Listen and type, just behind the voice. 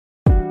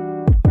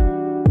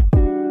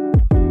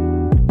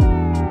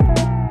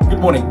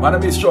morning, my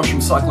name is Josh from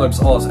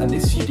Cyclones Oz, and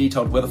this is your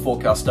detailed weather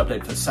forecast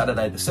update for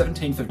Saturday, the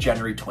 17th of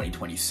January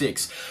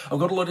 2026. I've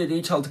got a lot of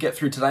detail to get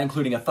through today,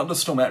 including a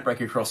thunderstorm outbreak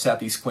across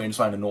southeast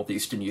Queensland and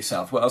northeastern New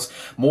South Wales,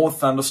 more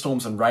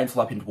thunderstorms and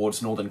rainfall up in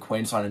towards northern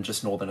Queensland and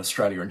just northern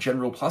Australia in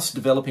general, plus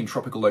developing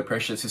tropical low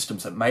pressure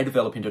systems that may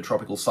develop into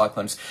tropical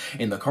cyclones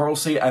in the Coral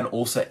Sea and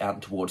also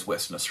out towards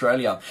Western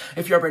Australia.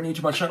 If you're brand new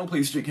to my channel,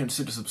 please do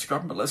consider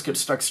subscribing, but let's get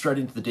stuck straight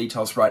into the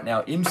details right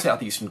now in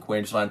southeastern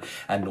Queensland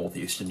and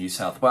northeastern New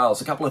South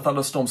Wales. A couple of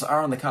thunderstorms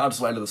are on the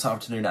cards later this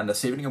afternoon and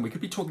this evening, and we could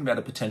be talking about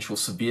a potential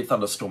severe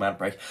thunderstorm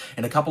outbreak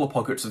in a couple of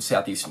pockets of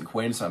southeastern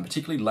Queensland,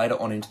 particularly later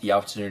on into the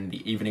afternoon and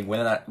the evening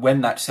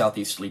when that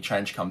southeasterly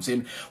change comes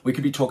in. We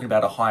could be talking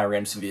about a higher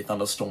end severe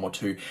thunderstorm or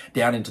two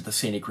down into the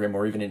Scenic Rim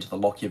or even into the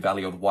Lockyer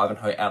Valley or the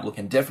Wivenhoe Outlook,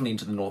 and definitely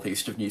into the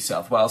northeast of New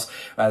South Wales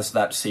as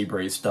that sea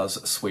breeze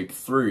does sweep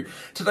through.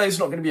 Today's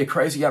not going to be a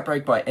crazy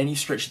outbreak by any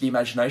stretch of the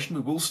imagination.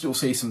 We will still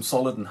see some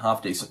solid and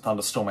half decent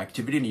thunderstorm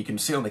activity, and you can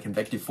see on the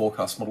convective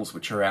forecast models,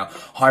 which are our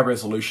high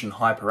resolution,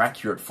 hyper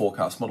accurate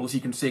forecast models, you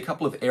can see a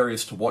couple of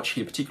areas to watch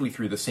here, particularly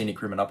through the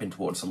Scenic Rim and up in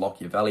towards the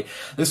Lockyer Valley.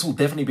 This will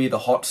definitely be the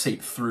hot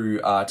seat through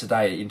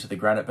today into the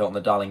Granite Belt and the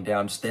Darling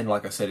Downs, then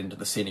like I said into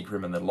the Scenic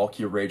Rim and the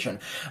Lockyer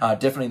region.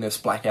 Definitely this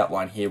black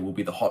outline here will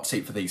be the hot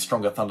seat for these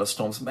stronger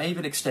thunderstorms, may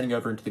even extending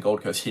over into the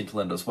Gold Coast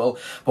hinterland as well.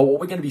 But what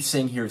we're going to be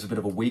seeing here is a bit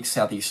of a weak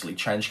southeasterly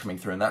change coming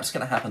through, and that's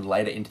going to happen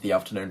later into the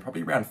afternoon,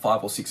 probably around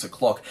 5 or 6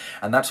 o'clock,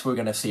 and that's where we're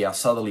going to see our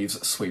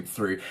southerlies sweep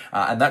through,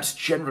 and that's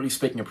generally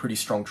speaking a pretty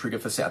strong trigger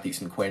for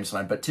southeastern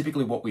Queensland. But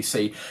typically what we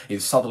see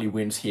is southerly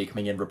winds here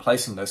coming in,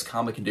 replacing those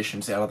calmer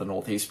conditions out of the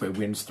northeast, where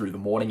winds through the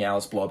morning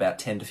hours blow about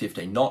 10 to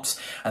 15 knots,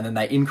 and then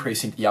they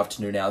increase into the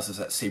afternoon hours as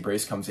that sea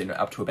breeze comes in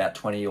up to about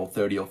 20 or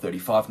 30 or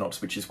 35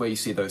 knots, which is where you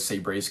see those sea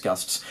breeze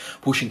gusts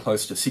pushing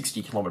close to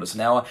 60 kilometres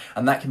an hour,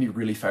 and that can be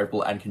really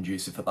favourable and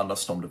conducive for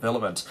thunderstorm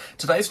development.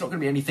 Today's not going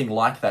to be anything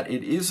like that.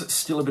 It is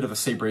still a bit of a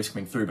sea breeze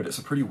coming through, but it's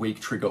a pretty weak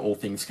trigger all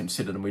things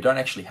considered, and we don't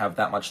actually have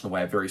that much in the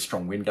way of very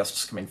strong wind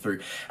gusts coming through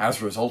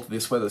as a result of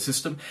this weather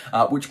system,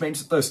 which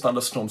means that those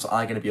thunderstorms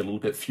are going to be a little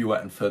bit fewer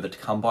and further to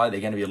come by.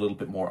 They're going to be a little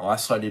bit more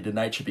isolated in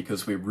nature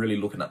because we're really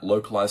looking at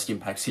localized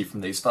impacts here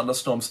from these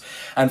thunderstorms.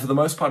 And for the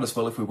most part as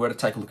well, if we were to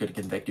take a look at a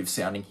convective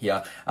sounding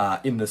here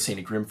in the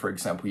Scenic Rim, for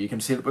example, you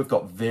can see that we've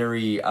got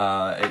very,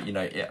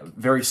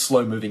 very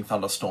slow moving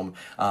thunderstorm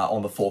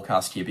on the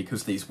forecast here,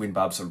 because these wind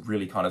barbs are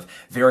really kind of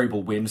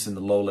variable winds in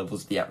the lower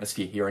levels of the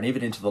atmosphere here, and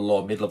even into the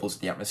lower mid levels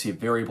of the atmosphere,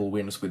 variable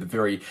winds with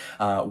very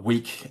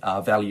weak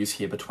values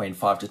here between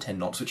 5 to 10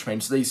 knots, which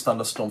means these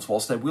thunderstorms,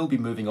 whilst they will be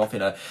moving off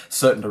in a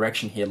certain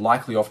direction here,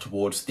 likely off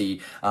towards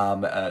the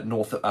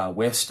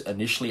northwest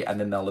initially, and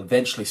then they'll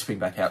eventually swing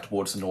back out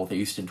towards the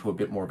northeast into a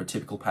bit more of a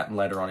typical pattern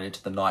later on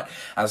into the night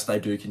as they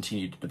do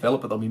continue to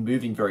develop, but they'll be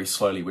moving very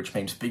slowly, which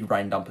means big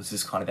rain dumpers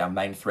is kind of our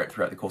main threat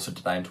throughout the course of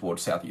today and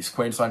towards southeast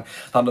Queensland.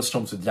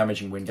 Thunderstorms with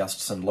damaging wind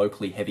gusts and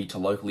locally heavy to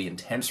locally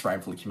intense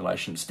rainfall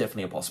accumulation is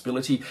definitely a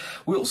possibility.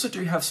 We also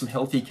do have some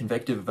healthy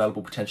convective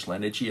available potential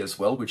energy as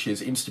well, which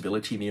is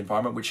instability in the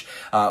environment, which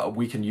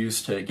we can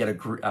use to get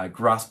a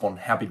grasp on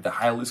how big the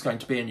hail is going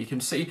to be. And you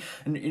can see,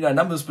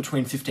 numbers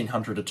between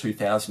 1,500 to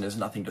 2,000 is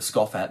nothing to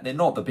scoff at. They're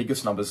not the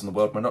biggest numbers in the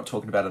world. We're not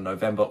talking about a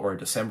November or a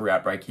December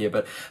outbreak here,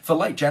 but for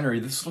late January,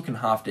 this is looking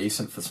half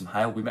decent for some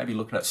hail. We may be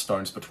looking at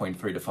stones between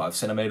 3 to 5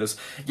 centimetres.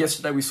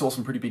 Yesterday, we saw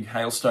some pretty big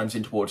hailstones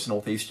in towards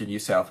northeastern New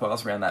South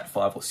Wales, around that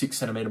 5 or 6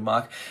 centimetre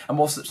mark. And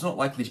whilst it's not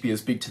likely to be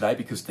as big today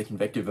because the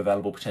convective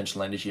available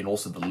potential energy and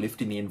also the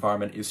lift in the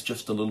environment is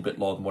just a little bit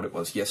lower than what it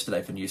was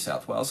yesterday for New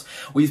South Wales,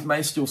 we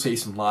may still see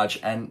some large,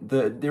 and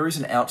there is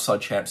an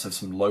outside chance of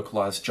some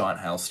localised giant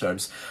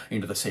hailstones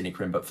into the Scenic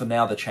Rim, but for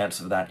now the chance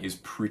of that is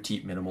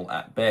pretty minimal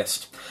at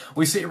best.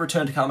 We see a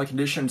return to calmer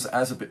conditions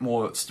as a bit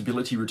more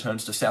stability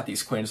returns to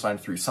southeast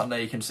Queensland through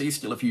Sunday. You can see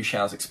still a few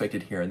showers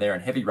expected here and there,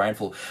 and heavy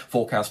rainfall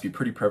forecast to be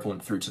pretty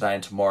prevalent through today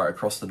and tomorrow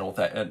across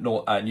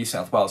the New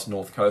South Wales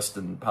north coast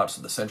and parts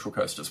of the central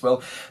coast as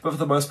well. But for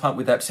the most part,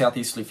 with that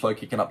southeasterly flow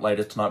kicking up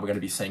later tonight, we're going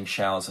to be seeing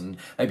showers and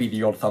maybe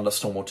the odd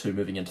thunderstorm or two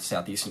moving into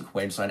southeastern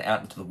Queensland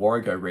out into the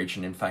Warrego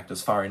region, in fact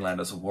as far inland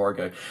as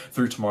Warrego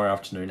through tomorrow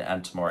afternoon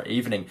and tomorrow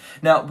evening.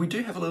 Now we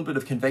do have a little bit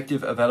of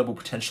convective available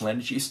potential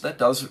energy, so that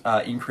does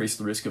increase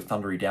the risk of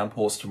thundery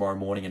downpours tomorrow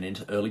morning and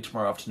into early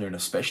tomorrow afternoon,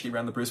 especially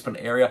around the Brisbane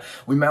area.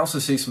 We may also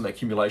see some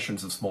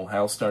accumulations of small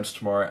hailstones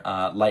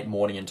tomorrow late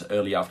morning into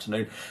early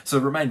afternoon, so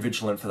remain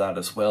vigilant for that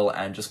as well,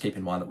 and just keep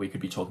in mind that we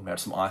could be talking about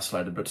some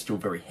isolated but still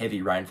very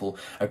heavy rainfall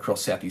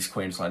across southeast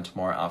Queensland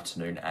tomorrow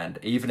afternoon and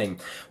evening.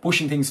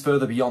 Pushing things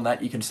further beyond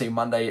that, you can see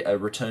Monday a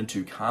return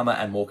to calmer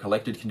and more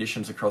collected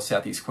conditions across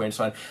southeast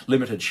Queensland.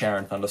 Limited shower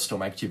and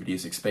thunderstorm activity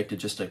is expected,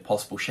 just a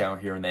possible shower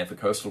here and there for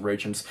coastal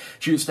regions.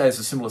 Tuesday is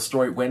a similar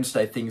story.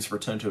 Wednesday things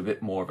return to a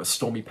bit more of a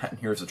stormy pattern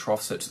here as the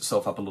trough sets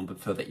itself up a little bit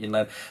further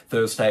inland.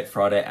 Thursday,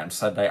 Friday and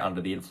Saturday,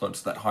 under the influence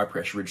of that high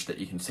pressure ridge that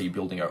you can see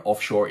building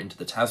offshore into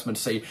the Tasman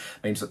Sea,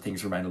 means that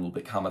things remain a little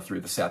bit calmer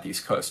through the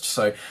southeast coast.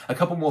 So a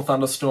couple more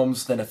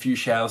thunderstorms, then a few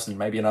showers, and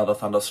maybe another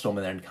thunderstorm,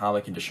 and then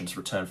calmer conditions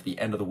return for the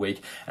end of the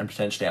week and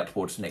potentially out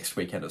towards next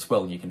weekend as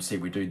well. And you can see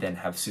we do then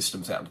have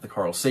systems out into the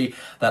Coral Sea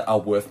that are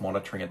worth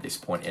monitoring at this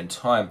point in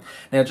time.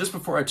 Now, just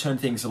before I turn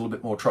things a little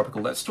bit more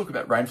tropical, let's talk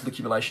about rainfall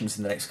accumulations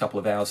in the next couple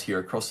of hours here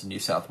across the New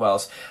South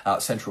Wales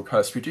central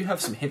coast. We do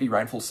have some heavy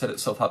rainfall set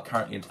itself up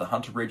currently into the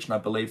Hunter region, I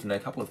believe, and a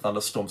couple of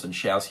thunderstorms and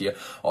showers here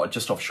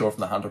just offshore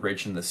from the Hunter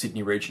region, the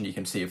Sydney region. You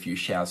can see a few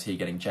showers here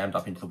getting jammed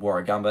up into the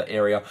Warragamba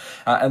area,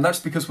 and that's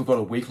because we've got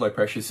a weak low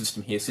pressure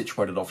system here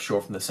situated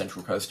offshore from the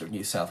central coast of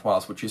New South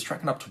Wales, which is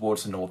tracking up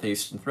towards the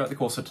northeast, and throughout the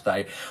course of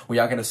today we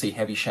are going to see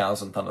heavy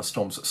showers and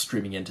thunderstorms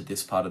streaming into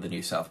this part of the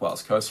New South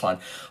Wales coastline.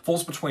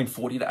 Falls between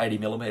 40 to 80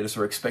 millimetres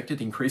are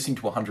expected, increasing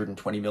to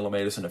 120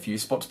 millimetres in a few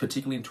spots,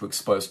 particularly into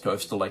exposed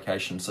coastal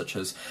locations such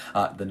as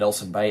the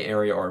Nelson Bay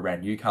area or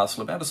around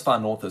Newcastle, about as far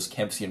north as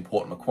Kempsey and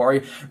Port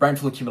Macquarie.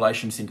 Rainfall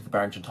accumulations into the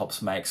Barrington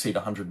Tops may exceed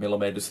 100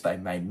 millimetres, they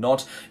may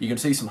not. You can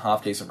see some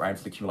half-decent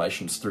rainfall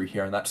accumulations through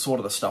here, and that's sort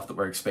of the stuff that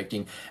we're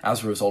expecting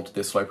as a result of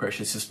this low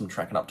pressure system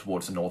tracking up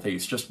towards the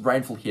northeast. Just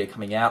rainfall here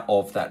coming out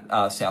of that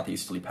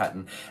southeasterly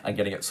pattern and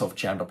getting itself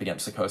jammed up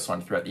against the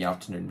coastline throughout the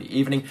afternoon and the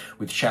evening,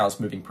 with showers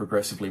moving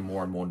progressively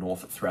more and more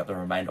north throughout the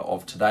remainder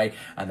of today,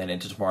 and then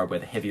into tomorrow, where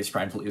the heaviest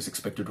rainfall is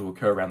expected to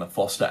occur around the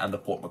Foster and the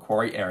Port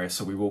Macquarie area.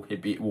 So we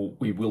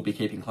will be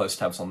keeping close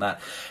tabs on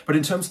that. But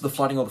in terms of the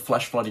flooding or the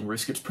flash flooding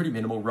risk, it's pretty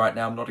minimal right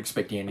now. I'm not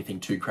expecting anything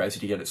too crazy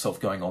to get itself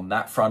going on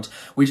that front.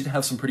 We did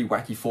have some pretty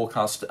wacky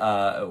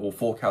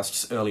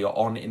forecasts earlier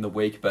on in the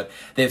week, but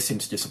they've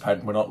since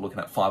dissipated. We're not looking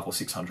at 500 or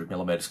 600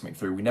 millimetres coming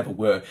through. We never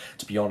were,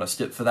 to be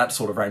honest. For that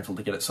sort of rainfall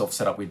to get itself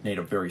set up, we'd need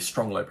a very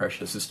strong low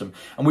pressure system,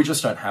 and we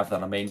just don't have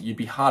that. I mean, you'd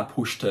be hard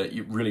pushed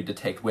to really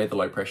detect where the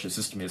low pressure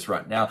system is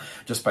right now,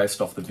 just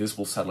based off the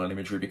visible satellite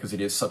imagery, because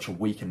it is such a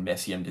weak and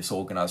messy and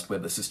disorganised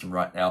weather system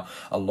right now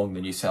along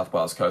the New South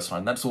Wales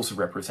coastline. That's also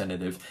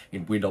representative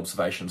in wind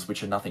observations,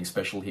 which are nothing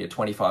special here.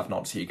 25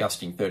 knots here,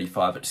 gusting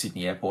 35 at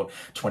Sydney Airport,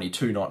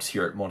 22 knots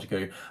here at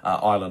Montagu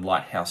Island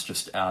Lighthouse,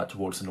 just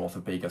towards the north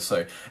of Bega.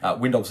 So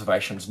wind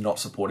observations not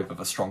supportive of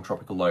a strong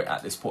tropical low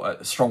at this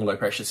point, a strong low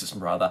pressure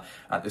system rather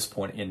at this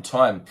point in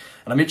time.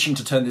 And I'm itching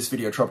to turn this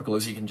video tropical,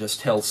 as you can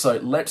just tell. So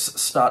let's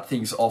start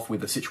things off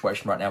with the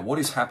situation right now. What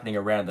is happening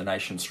around the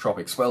nation's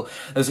tropics? Well,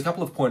 there's a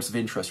couple of points of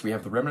interest. We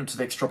have the remnants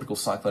of ex-tropical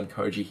cyclone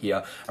Koji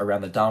here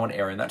around the Darwin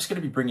area, and that's going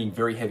to be bringing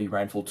very heavy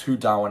rainfall to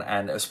Darwin,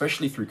 and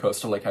especially through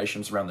coastal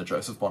locations around the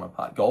Joseph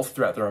Bonaparte Gulf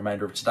throughout the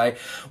remainder of today.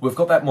 We've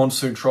got that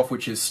monsoon trough,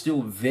 which is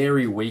still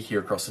very weak here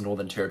across the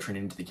Northern Territory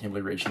and into the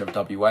Kimberley region of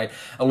WA.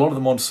 A lot of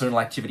the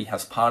monsoonal activity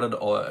has parted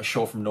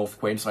ashore from North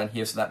Queensland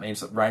here, so that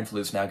means that rainfall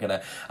is now going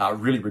to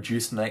really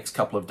reduce in the next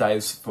couple of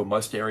days for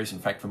most areas. In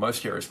fact, for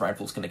most areas,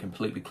 rainfall is going to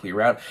completely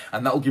clear out,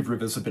 and that will give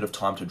rivers a bit of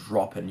time to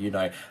drop and,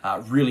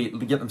 really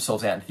get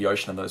themselves out into the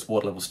ocean and those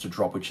water levels to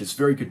drop, which is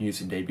very good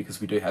news indeed,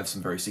 because we do have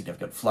some very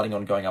significant flooding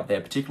ongoing up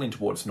there, particularly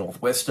towards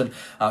northwestern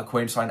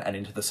Queensland and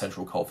into the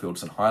central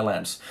coalfields and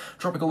highlands.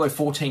 Tropical low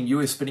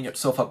 14U is spinning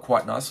itself up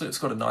quite nicely. It's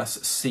got a nice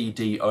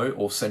CDO,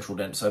 or central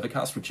dense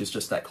overcast, which is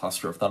just that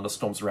cluster of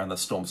thunderstorms around the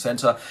storm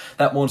centre.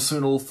 That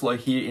monsoonal flow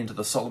here into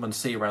the Solomon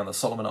Sea around the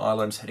Solomon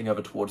Islands, heading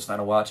over towards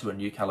Vanuatu and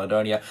New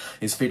Caledonia,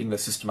 is feeding the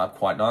system up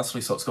quite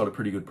nicely, so it's got a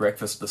pretty good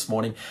breakfast this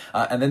morning.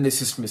 And then this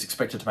system is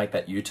expected to make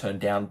that U-turn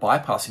down,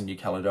 bypassing New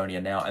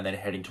Caledonia now, and then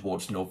heading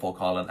towards Norfolk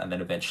Island, and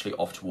then eventually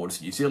off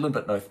towards New Zealand,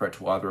 but no threat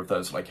to either of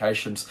those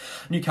locations.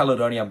 New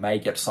Caledonia may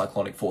get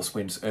cyclonic force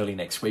winds early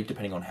next week,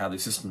 depending on how the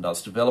system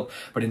does develop,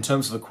 but in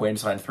terms of a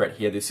Queensland threat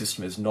here, this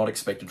system is not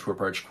expected to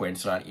approach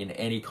Queensland in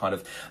any kind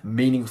of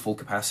meaningful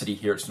capacity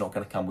here. It's not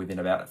going to come within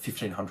about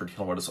 1,500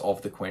 kilometres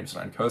of the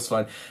Queensland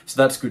coastline,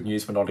 so that's good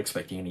news. We're not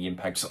expecting any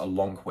impacts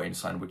along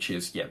Queensland, which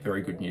is,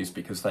 very good news,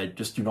 because they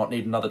just do not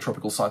need another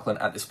tropical cyclone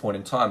at this point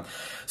in time.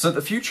 So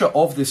the future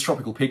of this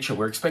tropical picture,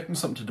 we're expecting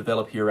something to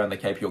develop here around the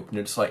Cape York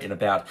Peninsula in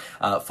about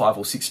 5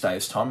 or 6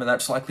 days' time, and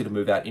that's likely to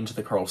move out into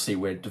the Coral Sea,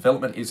 where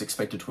development is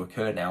expected to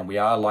occur now. We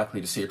are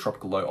likely to see a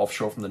tropical low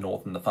offshore from the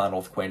north and the far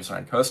north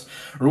Queensland coast.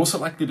 We're also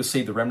likely to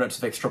see the remnants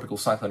of ex-tropical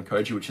cyclone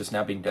Koji, which is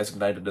now being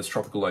designated as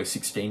tropical low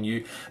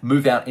 16U,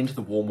 move out into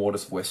the warm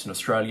waters of Western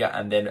Australia,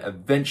 and then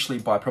eventually,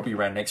 by probably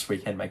around next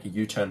weekend, make a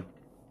U-turn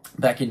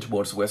back in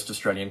towards the West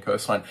Australian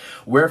coastline.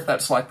 Wherever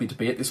that's likely to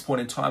be at this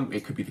point in time,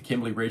 it could be the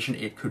Kimberley region,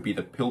 it could be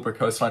the Pilbara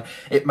coastline,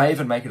 it may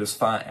even make it as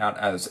far out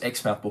as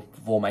Exmouth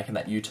before making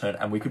that U-turn,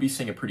 and we could be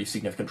seeing a pretty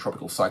significant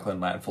tropical cyclone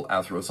landfall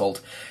as a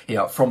result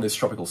here from this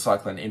tropical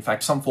cyclone. In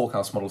fact, some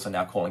forecast models are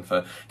now calling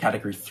for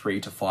category 3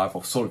 to 5,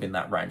 or sort of in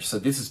that range. So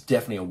this is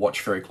definitely a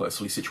watch very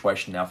closely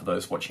situation now for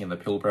those watching in the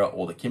Pilbara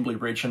or the Kimberley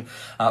region.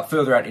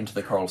 Further out into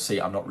the Coral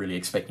Sea, I'm not really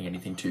expecting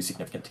anything too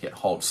significant to get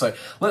hold. So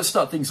let's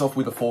start things off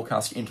with a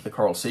forecast into the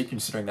Coral Sea,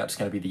 considering that's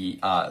going to be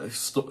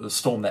the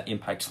storm that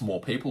impacts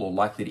more people, or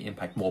likely to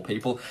impact more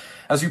people.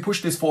 As we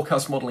push this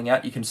forecast modelling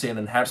out, you can see an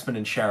enhancement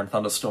in shower and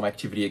thunderstorm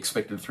activity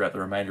expected throughout the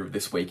remainder of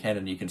this weekend,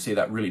 and you can see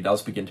that really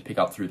does begin to pick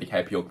up through the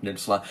Cape York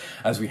Peninsula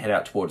as we head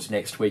out towards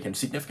next week, and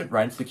significant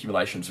rainfall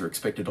accumulations are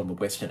expected on the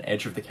western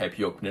edge of the Cape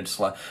York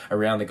Peninsula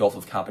around the Gulf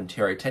of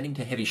Carpentaria, tending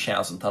to heavy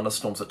showers and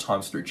thunderstorms at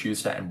times through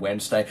Tuesday and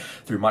Wednesday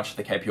through much of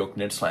the Cape York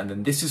Peninsula. And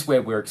then this is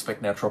where we're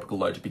expecting our tropical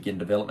low to begin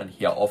development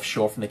here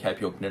offshore from the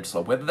Cape York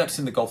Peninsula, whether that's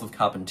in the Gulf Gulf of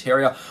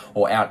Carpentaria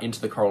or out into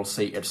the Coral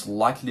Sea, it's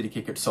likely to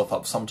kick itself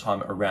up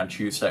sometime around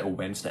Tuesday or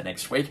Wednesday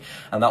next week,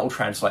 and that will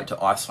translate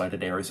to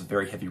isolated areas of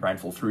very heavy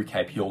rainfall through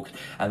Cape York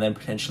and then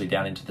potentially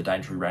down into the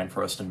Daintree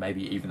rainforest and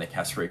maybe even the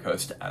Cassiary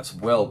coast as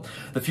well.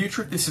 The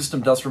future of this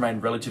system does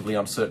remain relatively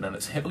uncertain, and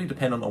it's heavily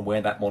dependent on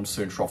where that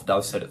monsoon trough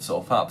does set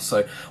itself up.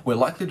 So we're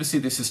likely to see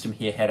this system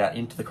here head out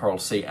into the Coral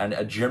Sea, and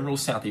a general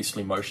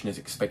southeasterly motion is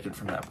expected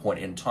from that point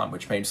in time,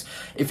 which means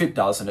if it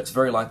does, and it's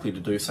very likely to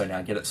do so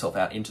now, get itself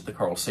out into the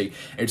Coral Sea,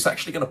 it's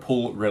actually going to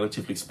pull,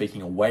 relatively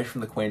speaking, away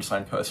from the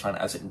Queensland coastline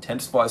as it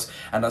intensifies,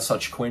 and as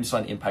such,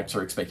 Queensland impacts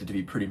are expected to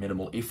be pretty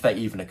minimal, if they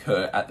even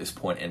occur at this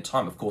point in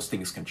time. Of course,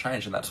 things can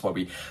change, and that's why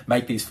we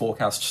make these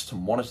forecasts, to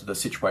monitor the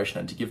situation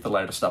and to give the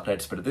latest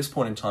updates, but at this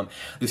point in time,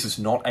 this is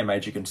not a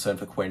major concern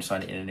for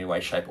Queensland in any way,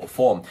 shape or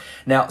form.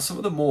 Now, some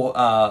of the more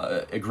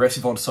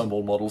aggressive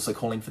ensemble models are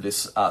calling for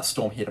this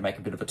storm here to make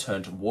a bit of a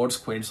turn towards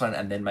Queensland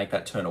and then make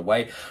that turn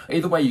away.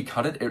 Either way you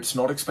cut it, it's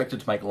not expected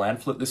to make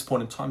landfall at this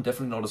point in time,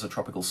 definitely not as a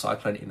tropical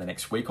cyclone in the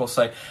next week or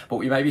so, but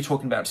we may be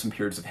talking about some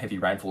periods of heavy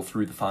rainfall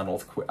through the far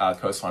north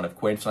coastline of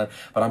Queensland,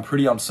 but I'm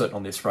pretty uncertain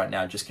on this right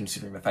now, just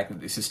considering the fact that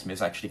this system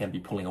is actually going to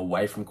be pulling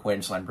away from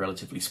Queensland,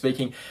 relatively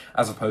speaking,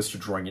 as opposed to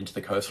drawing into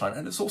the coastline,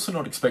 and it's also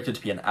not expected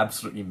to be an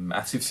absolutely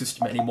massive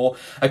system anymore.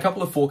 A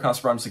couple of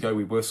forecast runs ago,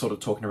 we were sort of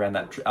talking around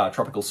that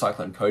Tropical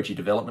Cyclone Koji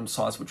development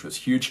size, which was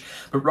huge,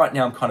 but right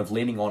now I'm kind of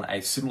leaning on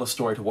a similar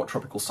story to what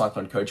Tropical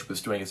Cyclone Koji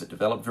was doing as it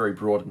developed, very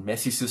broad and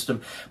messy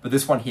system, but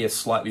this one here is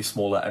slightly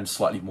smaller and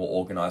slightly more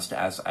organised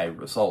as a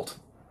result.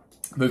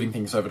 Moving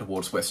things over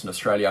towards Western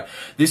Australia,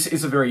 this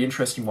is a very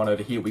interesting one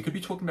over here. We could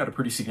be talking about a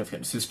pretty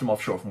significant system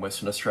offshore from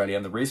Western Australia,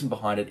 and the reason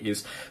behind it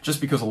is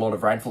just because a lot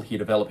of rainfall here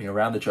developing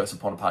around the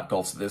Joseph Bonaparte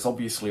Gulf, so there's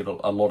obviously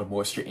a lot of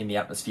moisture in the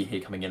atmosphere here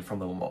coming in from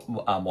the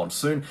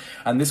monsoon,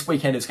 and this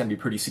weekend is going to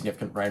be pretty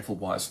significant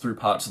rainfall-wise through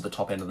parts of the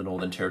top end of the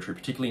Northern Territory,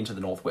 particularly into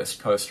the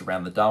northwest coast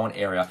around the Darwin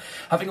area.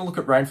 Having a look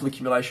at rainfall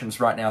accumulations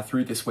right now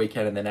through this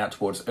weekend and then out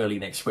towards early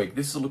next week,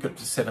 this is a look at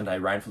 7-day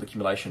rainfall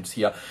accumulations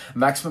here.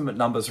 Maximum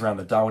numbers around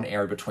the Darwin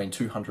area between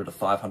 200 to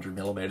 500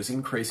 millimeters,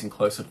 increasing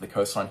closer to the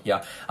coastline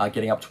here,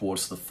 getting up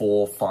towards the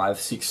 4, 5,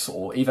 6,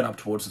 or even up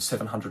towards the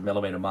 700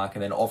 millimeter mark.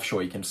 And then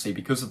offshore, you can see,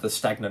 because of the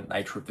stagnant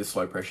nature of this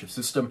low pressure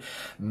system,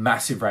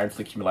 massive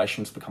rainfall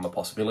accumulations become a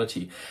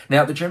possibility.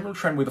 Now, the general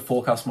trend with the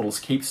forecast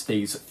models keeps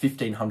these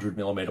 1500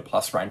 millimeter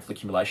plus rainfall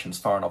accumulations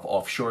far enough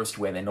offshore as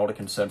to where they're not a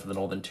concern for the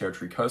Northern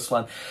Territory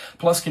coastline.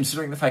 Plus,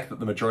 considering the fact that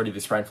the majority of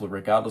this rainfall,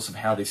 regardless of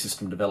how this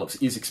system develops,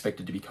 is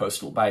expected to be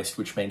coastal based,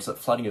 which means that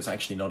flooding is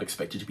actually not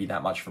expected to be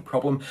that much of a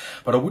problem.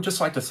 But I would just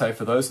like to say,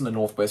 for those in the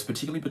northwest,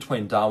 particularly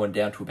between Darwin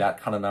down to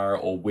about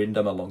Kununurra or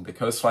Wyndham along the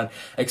coastline,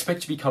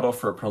 expect to be cut off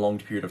for a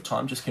prolonged period of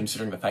time, just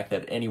considering the fact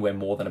that anywhere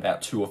more than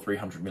about 200 or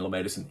 300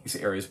 millimeters in these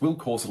areas will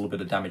cause a little bit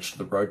of damage to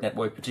the road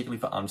network, particularly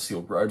for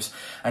unsealed roads,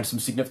 and some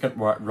significant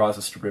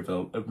rises to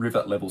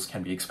river levels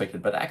can be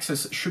expected. But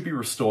access should be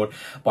restored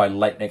by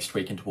late next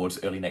week and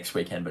towards early next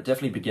weekend, but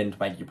definitely begin to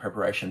make your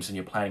preparations and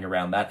your planning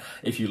around that.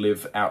 If you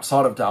live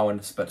outside of Darwin,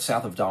 but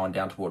south of Darwin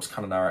down towards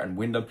Kununurra and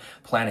Wyndham,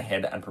 plan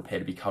ahead and prepare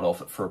to be cut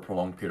off for a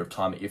prolonged period of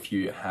time. If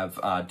you have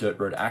dirt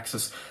road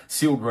access,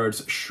 sealed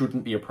roads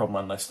shouldn't be a problem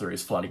unless there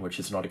is flooding, which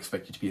is not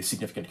expected to be a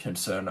significant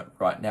concern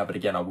right now. But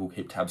again, I will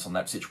keep tabs on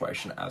that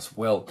situation as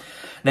well.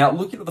 Now,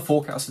 looking at the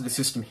forecast of the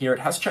system here, it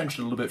has changed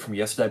a little bit from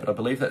yesterday, but I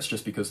believe that's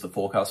just because the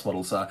forecast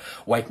models are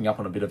waking up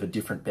on a bit of a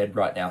different bed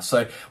right now.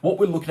 So what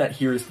we're looking at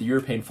here is the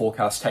European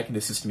forecast taking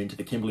the system into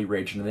the Kimberley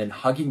region and then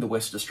hugging the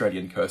West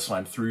Australian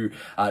coastline through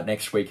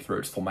next week through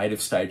its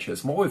formative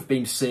stages. And what we've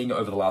been seeing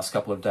over the last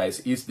couple of days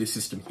is this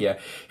system here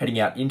heading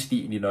out into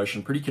the Indian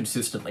Ocean pretty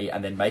consistently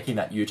and then making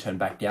that U-turn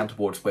back down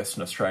towards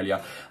Western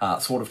Australia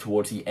sort of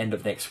towards the end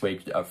of next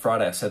week.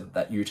 Friday I said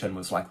that U-turn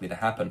was likely to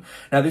happen.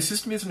 Now, this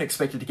system isn't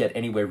expected to get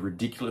anywhere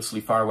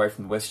ridiculously far away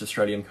from the West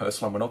Australian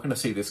coastline. We're not going to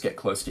see this get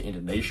close to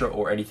Indonesia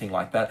or anything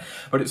like that,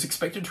 but it's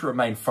expected to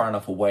remain far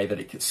enough away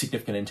that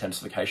significant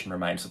intensification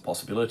remains a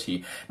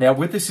possibility. Now,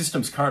 with the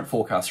system's current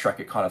forecast track,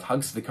 it kind of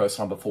hugs the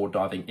coastline before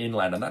diving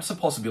inland, and that's a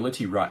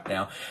possibility right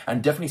now,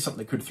 and definitely something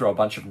that could throw a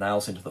bunch of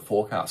nails into the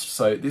forecast.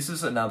 So this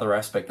is another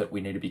aspect that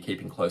we need to be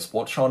keeping close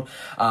watch on,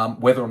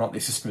 whether or not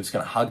this system is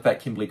going to hug that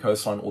Kimberley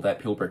coastline or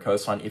that Pilbara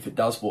coastline. If it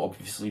does, we'll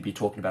obviously be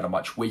talking about a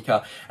much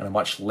weaker and a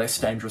much less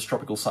dangerous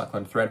tropical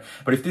cyclone threat.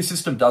 But if this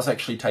system does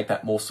actually take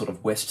that more sort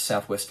of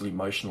west-southwesterly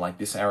motion like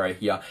this arrow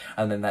here,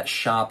 and then that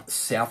sharp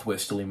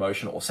southwesterly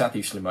motion, or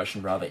southeasterly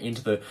motion rather,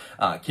 into the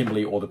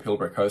Kimberley or the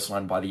Pilbara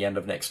coastline by the end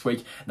of next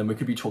week, then we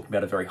could be talking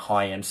about a very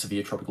high-end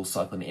severe tropical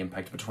cyclone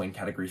impact between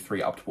Category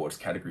 3 up towards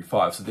Category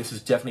 5. So this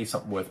is definitely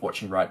something worth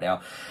watching right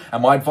now.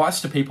 And my advice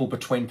advice to people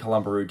between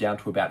Columbaroo down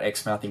to about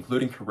Exmouth,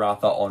 including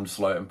Karratha,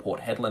 Onslow and Port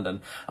Hedland and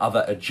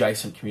other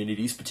adjacent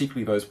communities,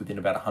 particularly those within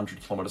about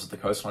 100 kilometres of the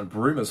coastline.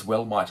 Broome as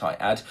well, might I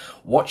add.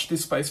 Watch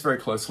this space very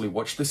closely,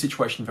 watch the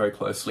situation very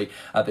closely.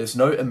 There's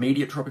no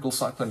immediate tropical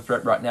cyclone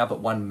threat right now, but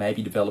one may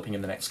be developing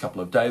in the next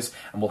couple of days,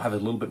 and we'll have a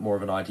little bit more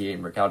of an idea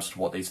in regards to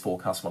what these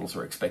forecast models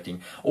are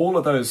expecting. All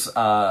of those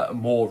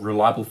more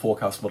reliable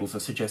forecast models are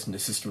suggesting the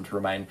system to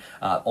remain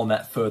on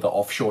that further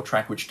offshore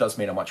track, which does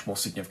mean a much more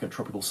significant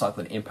tropical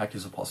cyclone impact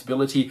is a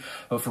possibility.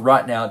 But for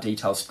right now,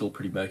 details still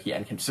pretty murky,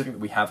 and considering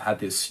that we have had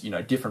this,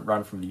 different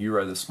run from the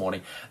Euro this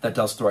morning, that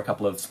does throw a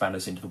couple of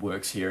spanners into the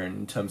works here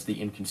in terms of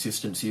the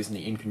inconsistencies and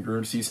the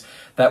incongruencies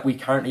that we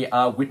currently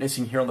are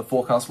witnessing here on the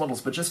forecast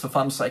models. But just for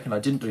fun's sake, and I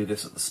didn't do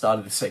this at the start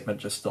of this segment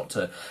just not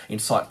to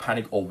incite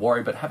panic or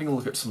worry, but having a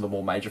look at some of the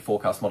more major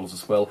forecast models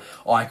as well.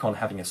 Icon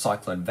having a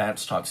cyclone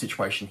Vance type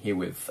situation here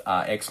with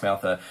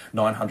Exmouth, a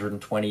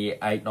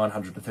 928,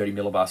 930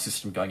 millibar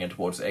system going in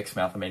towards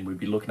Exmouth. I mean, we'd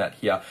be looking at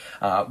here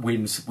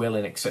winds well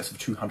in excess of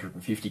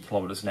 250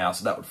 kilometres an hour,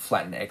 so that would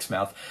flatten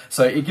Exmouth.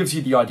 So it gives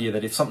you the idea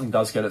that if something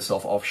does get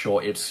itself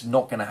offshore, it's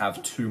not going to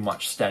have too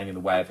much standing in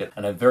the way of it,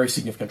 and a very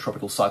significant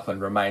tropical cyclone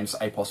remains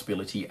a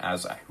possibility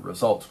as a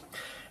result.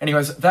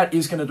 Anyways, that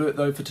is going to do it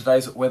though for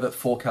today's weather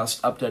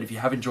forecast update. If you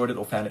have enjoyed it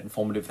or found it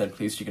informative, then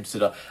please do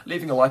consider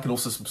leaving a like and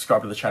also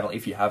subscribe to the channel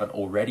if you haven't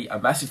already. A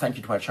massive thank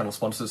you to my channel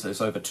sponsors. There's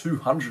over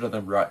 200 of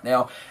them right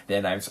now.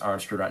 Their names are on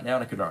screen right now,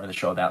 and I could not run the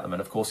show without them. And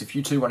of course, if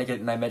you too want to get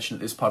your name mentioned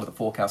at this part of the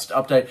forecast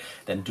update,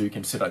 then do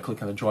consider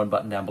clicking the join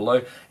button down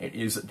below. It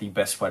is the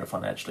best way to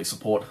financially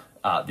support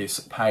this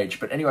page.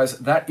 But anyways,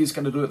 that is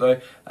going to do it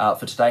though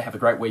for today. Have a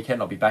great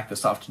weekend. I'll be back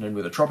this afternoon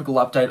with a tropical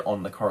update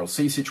on the Coral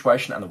Sea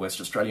situation and the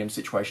West Australian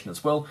situation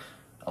as well.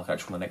 I'll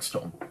catch you on the next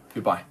storm.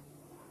 Goodbye.